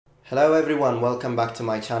Hello everyone, welcome back to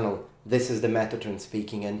my channel. This is the Metatron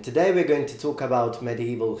speaking, and today we're going to talk about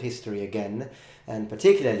medieval history again, and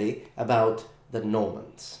particularly about the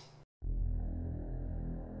Normans.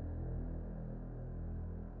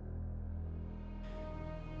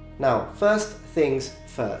 Now, first things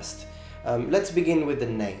first. Let's begin with the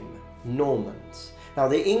name, Normans. Now,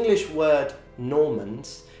 the English word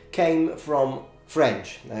Normans came from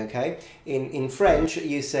French, okay? In French,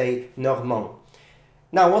 you say Normand.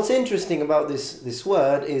 Now, what's interesting about this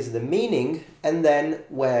word is the meaning and then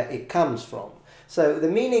where it comes from. So the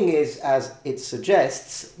meaning is, as it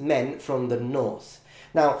suggests, men from the north.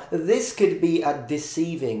 Now, this could be a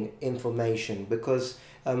deceiving information because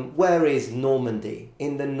where is Normandy?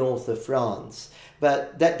 In the north of France.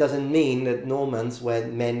 But that doesn't mean that Normans were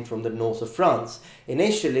men from the north of France.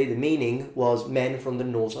 Initially, the meaning was men from the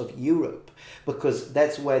north of Europe, because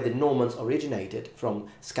that's where the Normans originated, from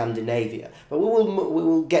Scandinavia. But we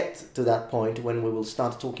will get to that point when we will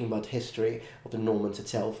start talking about history of the Normans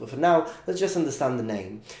itself. But for now, let's just understand the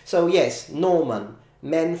name. So yes, Norman,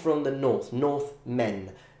 men from the north, North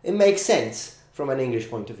men. It makes sense from an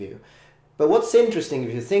English point of view. But what's interesting,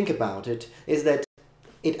 if you think about it, is that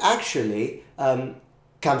it actually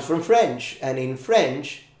comes from French, and in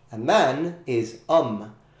French, a man is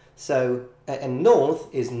homme. So, and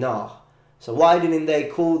north is nord. So why didn't they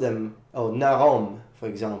call them, nord-homme, for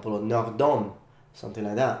example, or nord-homme, something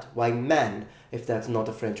like that? Why man, if that's not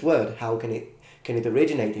a French word? How can it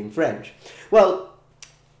originate in French? Well,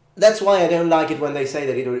 that's why I don't like it when they say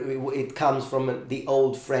that it comes from the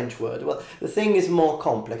old French word. Well, the thing is more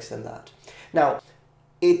complex than that. Now,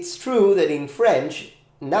 it's true that in French,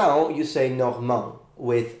 now you say Normand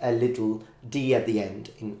with a little D at the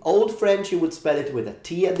end. In Old French, you would spell it with a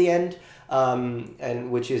T at the end,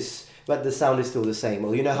 but the sound is still the same.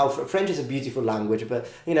 Well, you know how French is a beautiful language, but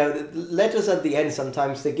you know, the letters at the end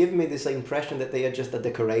sometimes they give me this impression that they are just a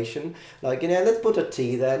decoration. Like, you know, let's put a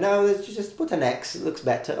T there. No, let's just put an X. It looks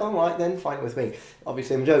better. All right, then fine with me.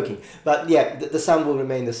 Obviously, I'm joking, but yeah, the sound will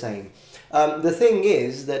remain the same. The thing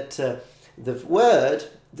is that the word,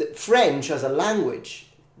 the French as a language,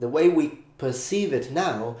 the way we perceive it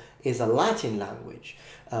now, is a Latin language.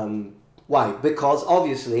 Why? Because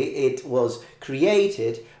obviously it was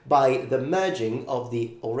created by the merging of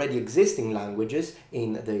the already existing languages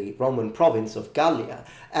in the Roman province of Gallia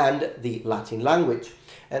and the Latin language.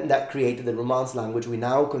 And that created the Romance language we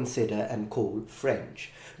now consider and call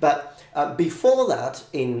French. But before that,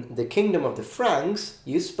 in the kingdom of the Franks,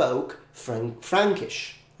 you spoke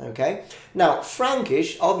Frankish. Okay. Now,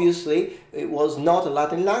 Frankish, obviously, it was not a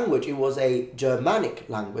Latin language. It was a Germanic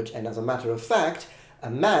language. And as a matter of fact, a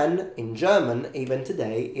man in German, even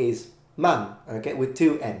today, is Mann, okay, with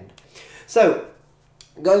two N. So,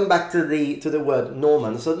 going back to the word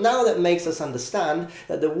Norman, so now that makes us understand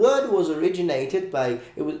that the word was originated by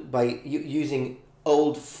using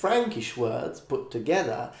old Frankish words put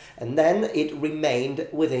together, and then it remained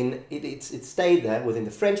within, it stayed there within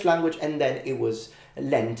the French language, and then it was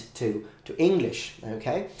lent to English,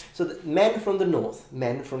 okay? So the men from the north,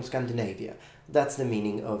 men from Scandinavia, that's the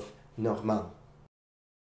meaning of Normand.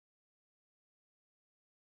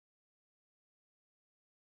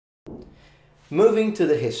 Moving to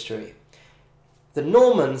the history. The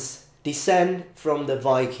Normans descend from the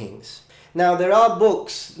Vikings. Now, there are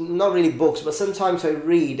books, not really books, but sometimes I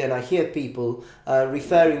read and I hear people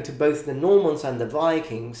referring to both the Normans and the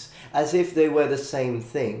Vikings as if they were the same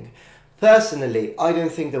thing. Personally, I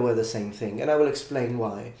don't think they were the same thing, and I will explain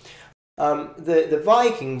why. The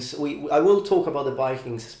Vikings, I will talk about the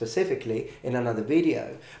Vikings specifically in another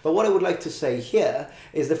video, but what I would like to say here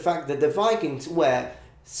is the fact that the Vikings were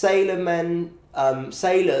sailormen,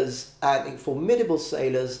 sailors, and formidable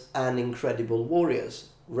sailors and incredible warriors.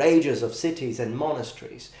 Ragers of cities and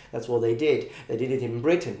monasteries. That's what they did. They did it in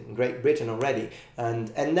Britain, in Great Britain already. And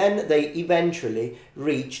then they eventually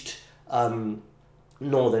reached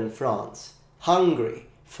northern France, hungry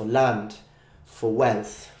for land, for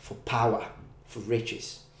wealth, for power, for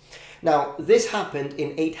riches. Now, this happened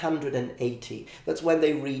in 880. That's when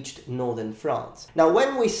they reached northern France. Now,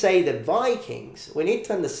 when we say the Vikings, we need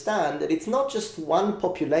to understand that it's not just one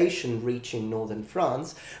population reaching northern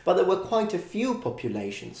France, but there were quite a few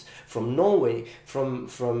populations from Norway, from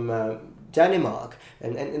Denmark,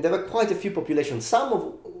 and there were quite a few populations,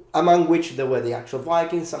 among which there were the actual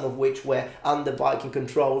Vikings, some of which were under Viking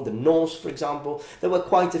control, the Norse, for example. There were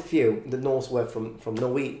quite a few. The Norse were from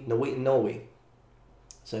Norway.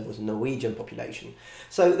 So it was a Norwegian population.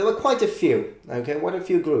 So there were quite a few, okay, quite a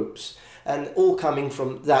few groups, and all coming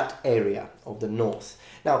from that area of the north.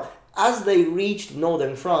 Now, as they reached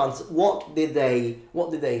northern France, what did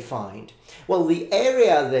they find? Well, the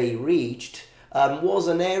area they reached was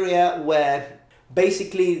an area where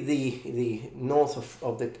basically the north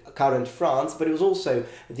of the current France, but it was also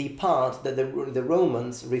the part that the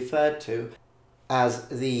Romans referred to as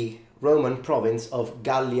the Roman province of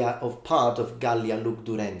Gallia, of part of Gallia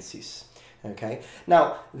Lugdunensis. Okay.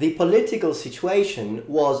 Now, the political situation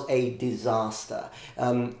was a disaster.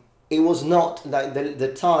 It was not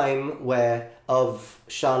the time where of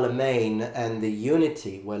Charlemagne and the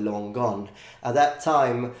unity were long gone. At that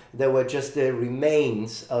time, there were just the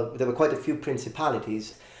remains of, there were quite a few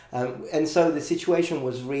principalities. And so the situation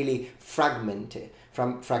was really fragmented.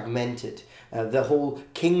 The whole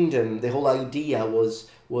kingdom, the whole idea was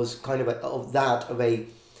kind of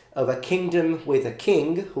a kingdom with a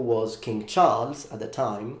king who was King Charles at the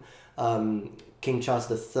time, King Charles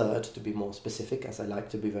III, to be more specific, as I like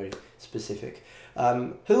to be very specific,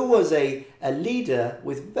 who was a leader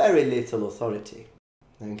with very little authority.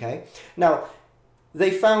 Okay, now they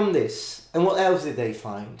found this, and what else did they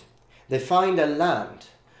find? They find a land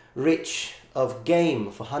rich of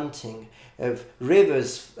game for hunting, of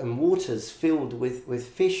rivers and waters filled with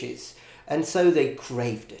fishes, and so they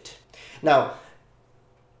craved it. Now,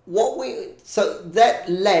 so that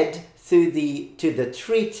led to the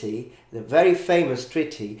treaty, the very famous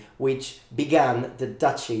treaty, which began the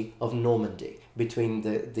Duchy of Normandy between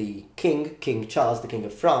the King Charles, the King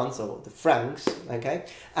of France, or the Franks, okay,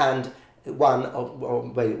 and one of,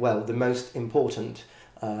 well, the most important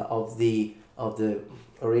of the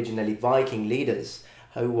originally Viking leaders,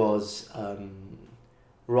 who was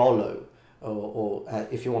Rollo, or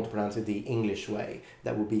if you want to pronounce it the English way,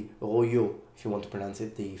 that would be Royot, if you want to pronounce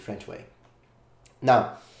it the French way.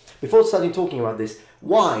 Now, before starting talking about this,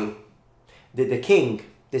 why did the king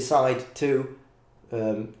decide to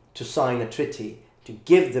sign a treaty, to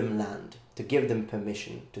give them land, to give them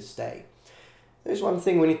permission to stay? There's one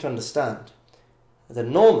thing we need to understand. The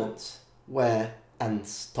Normans were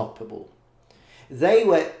unstoppable. They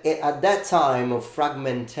were, at that time of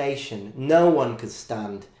fragmentation, no one could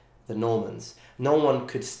stand the Normans. No one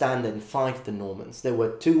could stand and fight the Normans. They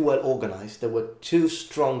were too well organized. They were too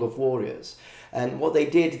strong of warriors. And what they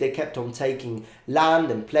did, they kept on taking land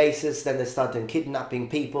and places. Then they started kidnapping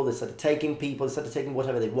people. They started taking people. They started taking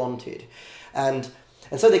whatever they wanted. And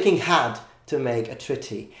so the king had to make a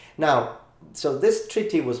treaty. Now, so this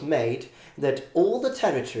treaty was made that all the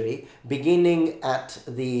territory beginning at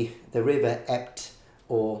the river Epte,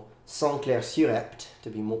 or Saint-Clair-sur-Epte to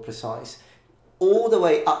be more precise, all the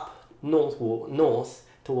way up north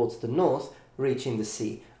towards the north, reaching the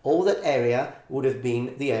sea. All that area would have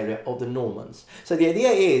been the area of the Normans. So the idea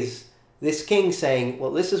is this king saying, well,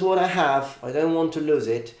 this is what I have, I don't want to lose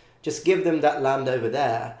it, just give them that land over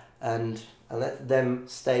there and let them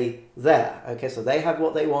stay there. Okay, so they have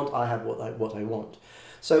what they want, I have what I want.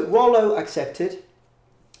 So Rollo accepted,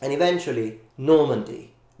 and eventually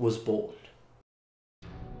Normandy was born.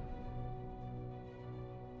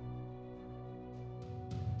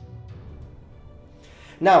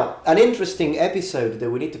 Now, an interesting episode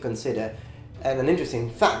that we need to consider, and an interesting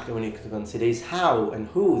fact that we need to consider, is how and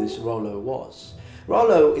who this Rollo was.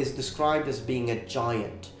 Rollo is described as being a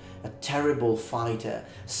giant, a terrible fighter,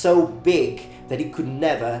 so big that he could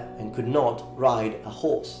never and could not ride a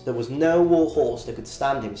horse. There was no war horse that could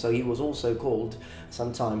stand him, so he was also called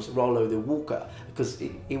sometimes Rollo the Walker, because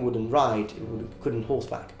he wouldn't ride, couldn't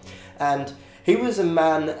horseback. And he was a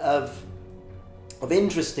man of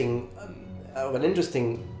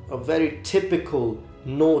very typical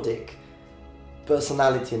Nordic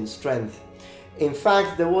personality and strength. In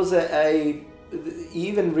fact, there was he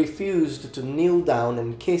even refused to kneel down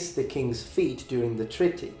and kiss the king's feet during the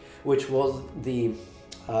treaty, which was the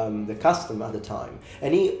custom at the time.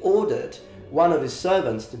 And he ordered one of his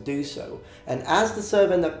servants to do so. And as the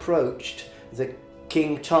servant approached the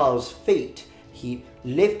King Charles' feet, he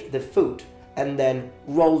lifted the foot and then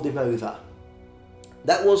rolled him over.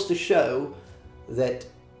 That was to show that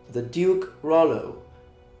the Duke Rollo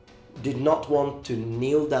did not want to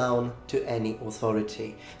kneel down to any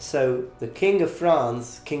authority. So the King of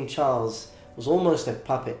France, King Charles, was almost a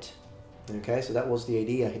puppet. Okay, so that was the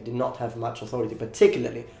idea. He did not have much authority,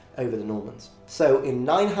 particularly over the Normans. So in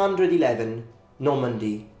 911,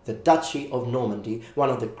 Normandy, the Duchy of Normandy, one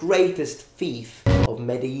of the greatest fiefs of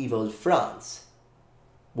medieval France,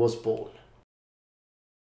 was born.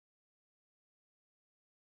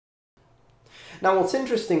 Now, what's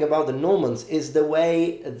interesting about the Normans is the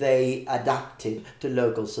way they adapted to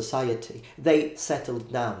local society. They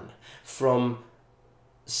settled down. From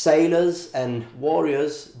sailors and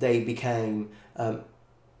warriors, they became,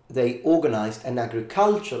 they organized an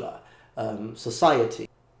agricultural society,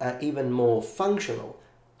 an even more functional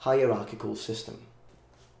hierarchical system.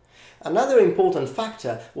 Another important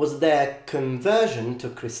factor was their conversion to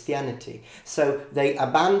Christianity. So they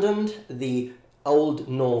abandoned the Old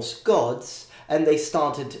Norse gods and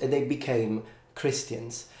they became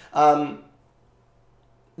Christians.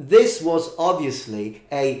 This was obviously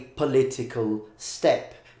a political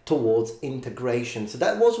step towards integration. So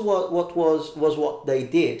that was what they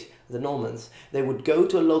did, the Normans. They would go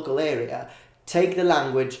to a local area, take the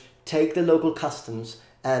language, take the local customs,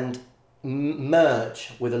 and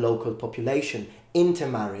merge with the local population,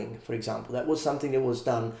 intermarrying, for example. That was something that was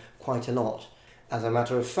done quite a lot. As a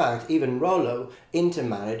matter of fact, even Rollo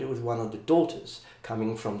intermarried with one of the daughters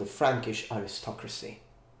coming from the Frankish aristocracy.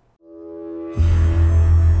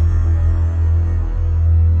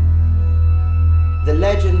 The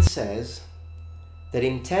legend says that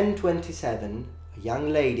in 1027, a young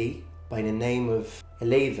lady by the name of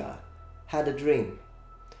Eleva had a dream.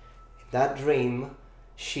 In that dream,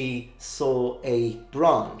 she saw a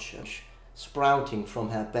branch sprouting from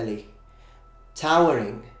her belly,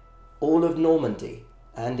 towering all of Normandy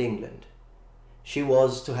and England. She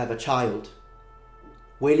was to have a child,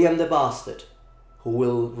 William the Bastard, who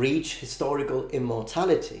will reach historical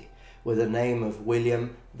immortality with the name of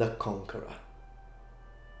William the Conqueror,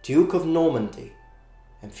 Duke of Normandy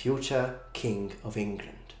and future King of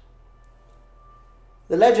England.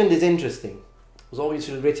 The legend is interesting. It was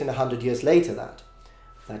obviously written 100 years later, that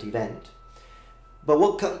event. But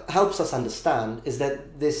what helps us understand is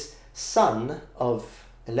that this son of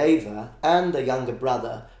Eleva and the younger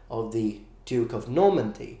brother of the Duke of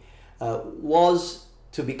Normandy was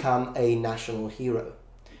to become a national hero.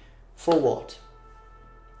 For what?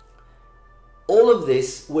 All of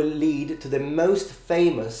this will lead to the most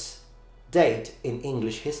famous date in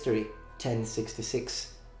English history,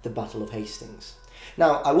 1066, the Battle of Hastings.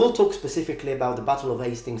 Now, I will talk specifically about the Battle of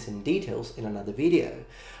Hastings in details in another video,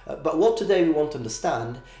 but what today we want to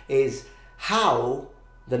understand is how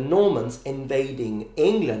the Normans invading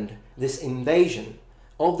England, this invasion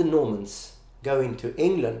of the Normans going to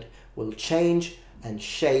England, will change and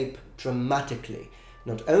shape dramatically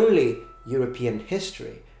not only European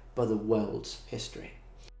history, but the world's history.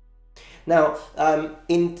 Now,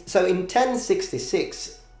 in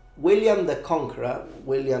 1066, William the Conqueror,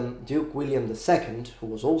 Duke William II, who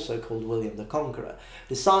was also called William the Conqueror,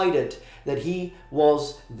 decided that he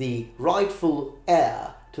was the rightful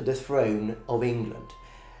heir to the throne of England.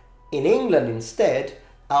 In England, instead,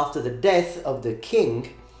 after the death of the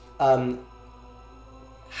king,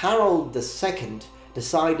 Harold II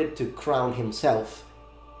decided to crown himself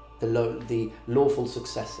the lawful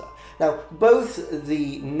successor. Now, both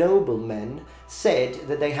the noblemen said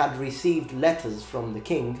that they had received letters from the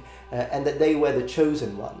king and that they were the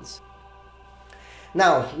chosen ones.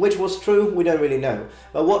 Now, which was true, we don't really know.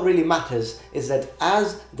 But what really matters is that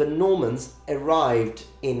as the Normans arrived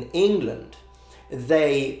in England,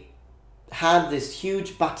 they had this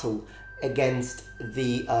huge battle against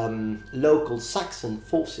the local Saxon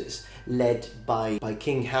forces led by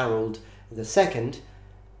King Harold II.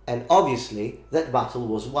 And obviously that battle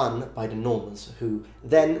was won by the Normans, who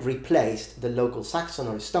then replaced the local Saxon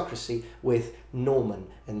aristocracy with Norman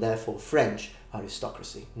and therefore French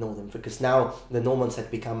aristocracy, northern, because now the Normans had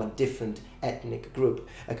become a different ethnic group,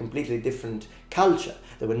 a completely different culture.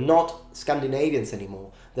 They were not Scandinavians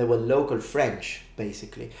anymore, they were local French,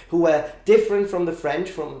 basically, who were different from the French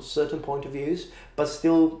from certain point of views, but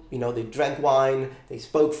still, you know, they drank wine, they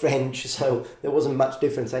spoke French, so there wasn't much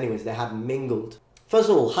difference anyways, they had mingled. First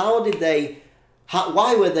of all,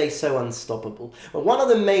 why were they so unstoppable? Well, one of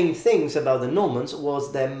the main things about the Normans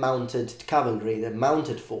was their mounted cavalry, their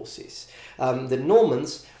mounted forces. The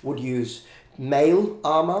Normans would use mail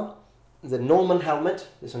armor, the Norman helmet,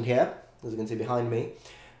 this one here, as you can see behind me.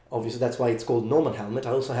 Obviously, that's why it's called Norman helmet.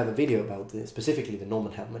 I also have a video about this, specifically the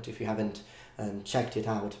Norman helmet. If you haven't checked it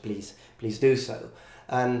out, please do so.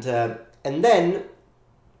 And then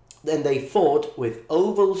they fought with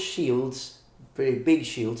oval shields, very big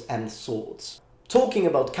shields, and swords. Talking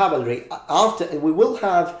about cavalry, we will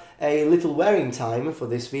have a little wearing time for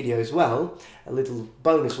this video as well, a little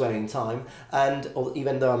bonus wearing time, and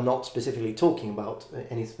even though I'm not specifically talking about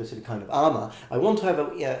any specific kind of armor, I want to have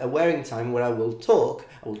a wearing time where I will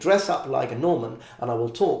dress up like a Norman, and I will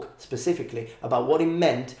talk specifically about what it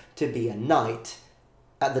meant to be a knight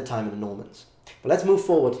at the time of the Normans. But let's move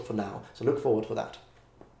forward for now, so look forward for that.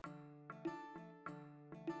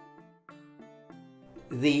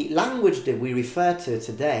 The language that we refer to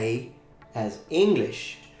today as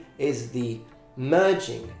English is the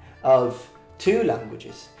merging of two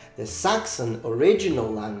languages. The Saxon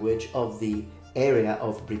original language of the area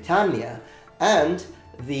of Britannia and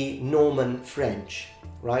the Norman French,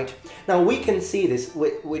 right? Now we can see this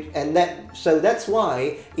so that's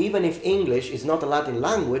why even if English is not a Latin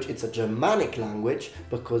language, it's a Germanic language,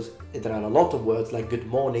 because there are a lot of words like good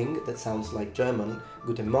morning that sounds like German,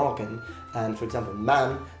 guten Morgen, and for example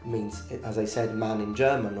man means, as I said, man in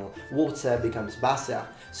German, or water becomes Wasser.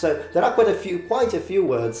 So there are quite a few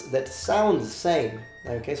words that sound the same.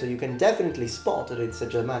 Okay, so you can definitely spot that it's a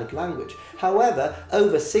Germanic language. However,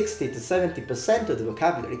 over 60 to 70% of the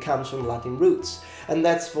vocabulary comes from Latin roots. And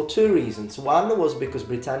that's for two reasons. One was because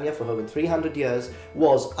Britannia for over 300 years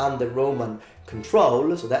was under Roman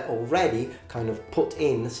control, so that already kind of put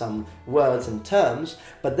in some words and terms,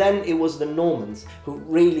 but then it was the Normans who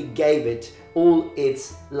really gave it all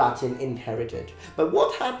its Latin inherited. But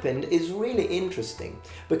what happened is really interesting,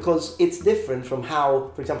 because it's different from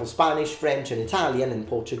how, for example, Spanish, French and Italian and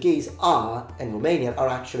Portuguese and Romanian are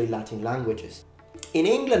actually Latin languages. In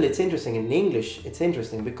England it's interesting, in English it's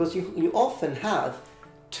interesting, because you often have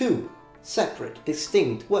two separate,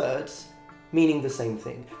 distinct words meaning the same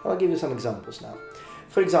thing. I'll give you some examples now.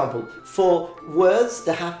 For example, for words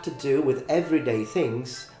that have to do with everyday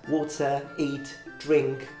things, water, eat,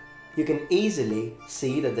 drink, you can easily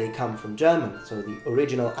see that they come from German, so the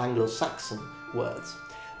original Anglo-Saxon words.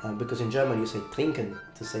 Because in German you say trinken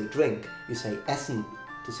to say drink, you say essen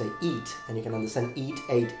to say eat, and you can understand eat,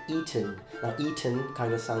 ate, eaten. Now eaten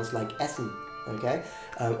kind of sounds like essen, okay?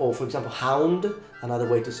 Or for example hound, another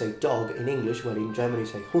way to say dog in English, where in German you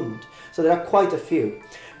say Hund. So there are quite a few.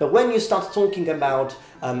 But when you start talking about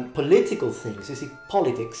political things, you see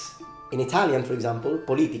politics, in Italian for example,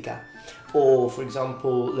 politica, or for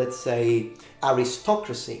example, let's say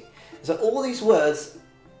aristocracy. So all these words,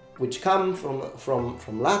 which come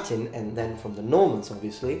from Latin and then from the Normans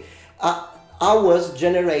obviously, are words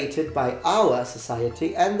generated by our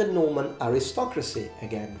society and the Norman aristocracy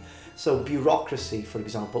again. So bureaucracy, for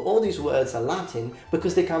example, all these words are Latin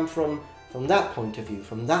because they come from that point of view,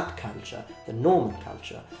 from that culture, the Norman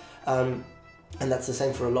culture. And that's the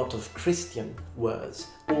same for a lot of Christian words,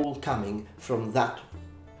 all coming from that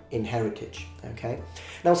in heritage, okay?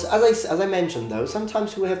 Now, so as I mentioned though,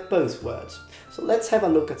 sometimes we have both words. So let's have a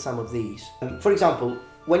look at some of these. For example,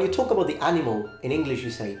 when you talk about the animal, in English you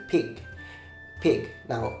say pig. Pig.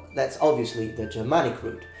 Now, that's obviously the Germanic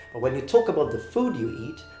root. But when you talk about the food you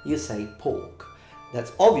eat, you say pork.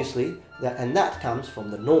 That's obviously, and that comes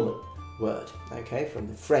from the Norman word, okay, from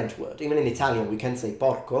the French word. Even in Italian we can say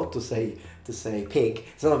porco to say pig.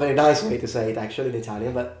 It's not a very nice way to say it actually in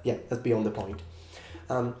Italian, but yeah, that's beyond the point.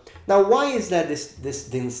 Now, why is there this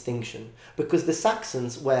distinction? Because the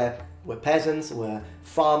Saxons were peasants, were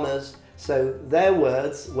farmers, so their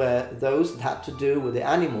words were those that had to do with the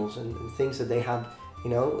animals and things that they had,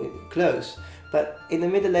 close. But in the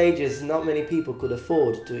Middle Ages, not many people could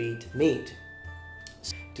afford to eat meat.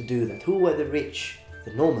 To do that, who were the rich?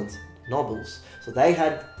 The Normans, nobles. So they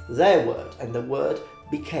had their word, and the word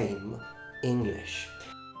became English.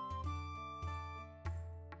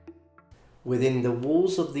 Within the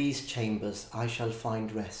walls of these chambers I shall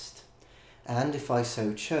find rest, and if I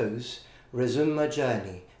so chose, resume my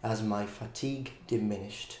journey as my fatigue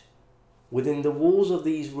diminished. Within the walls of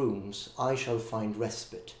these rooms I shall find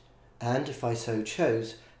respite, and if I so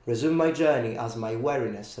chose, resume my journey as my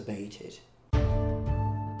weariness abated.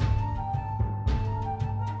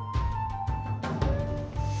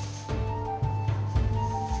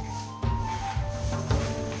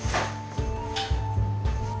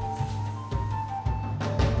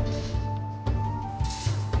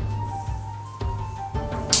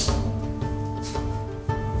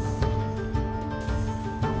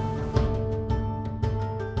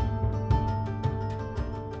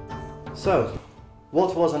 So,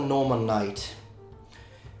 what was a Norman knight?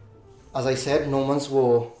 As I said, Normans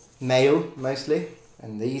wore mail mostly,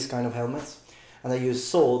 and these kind of helmets, and they used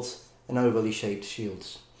swords and ovally shaped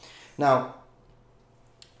shields. Now,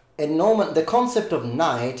 in Norman, the concept of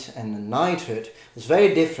knight and knighthood was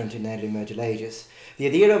very different in early Middle Ages. The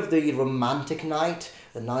idea of the romantic knight,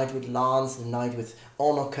 the knight with lance, the knight with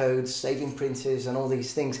honor codes, saving princes and all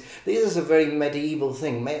these things, this is a very medieval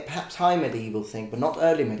thing, perhaps high medieval thing, but not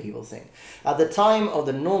early medieval thing. At the time of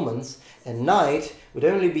the Normans, a knight would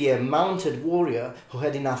only be a mounted warrior who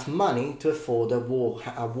had enough money to afford a war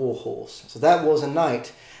horse. So that was a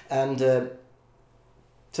knight, and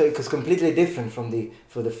so it was completely different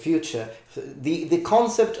for the future. The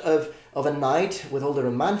concept of a knight with all the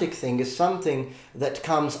romantic thing is something that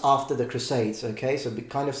comes after the Crusades, okay? So it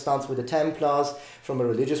kind of starts with the Templars from a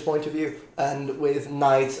religious point of view, and with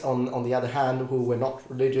knights on the other hand who were not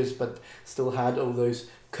religious but still had all those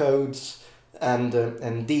codes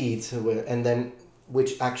and deeds, and then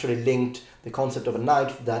which actually linked the concept of a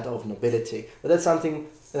knight to that of nobility. But that's something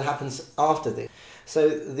that happens after this. So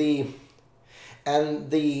the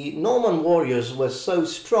Norman warriors were so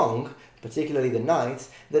strong, particularly the knights,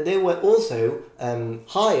 that they were also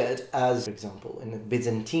hired as, for example, in the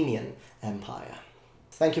Byzantine Empire.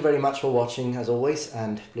 Thank you very much for watching, as always,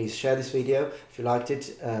 and please share this video. If you liked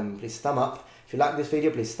it, please thumb up. If you like this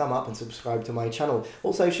video, please thumb up and subscribe to my channel.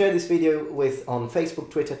 Also, share this video on Facebook,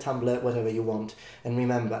 Twitter, Tumblr, whatever you want. And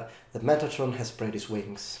remember that Metatron has spread his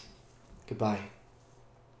wings. Goodbye.